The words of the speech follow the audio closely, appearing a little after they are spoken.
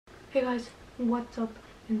Hey guys, what's up?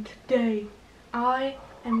 And today I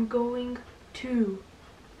am going to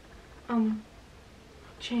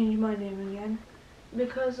change my name again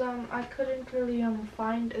because I couldn't really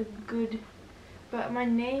find a good, but my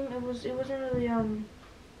name it wasn't really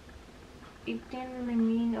it didn't really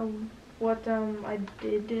mean what I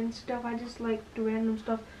did and stuff. I just liked random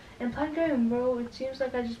stuff. And Planet Dragon Bro, it seems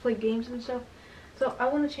like I just play games and stuff. So I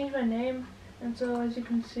want to change my name, and so as you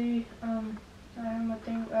can see, I have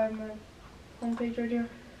my homepage right here.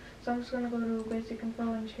 So I'm just gonna go to basic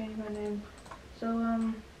info and change my name.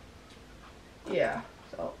 So yeah.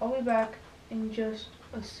 So I'll be back in just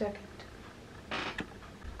a second.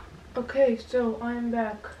 Okay, so I'm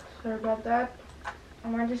back. Sorry about that.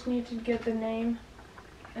 I just need to get the name.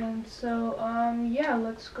 And so yeah,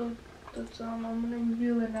 let's go. I'm gonna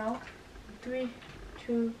reveal it now. 3,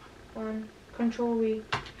 2, 1. Control V.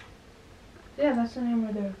 Yeah, that's the name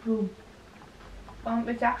right there. Boom.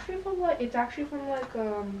 It's actually from like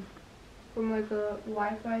a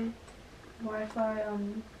Wi-Fi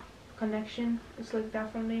connection. It's like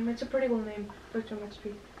that from name. It's a pretty cool name, Victor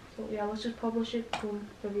XP. So yeah, let's just publish it. Boom.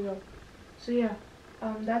 There we go. So yeah,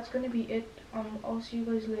 that's gonna be it. I'll see you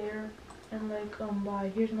guys later. And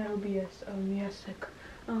bye. Here's my OBS. Yeah, sick.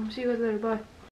 See you guys later. Bye.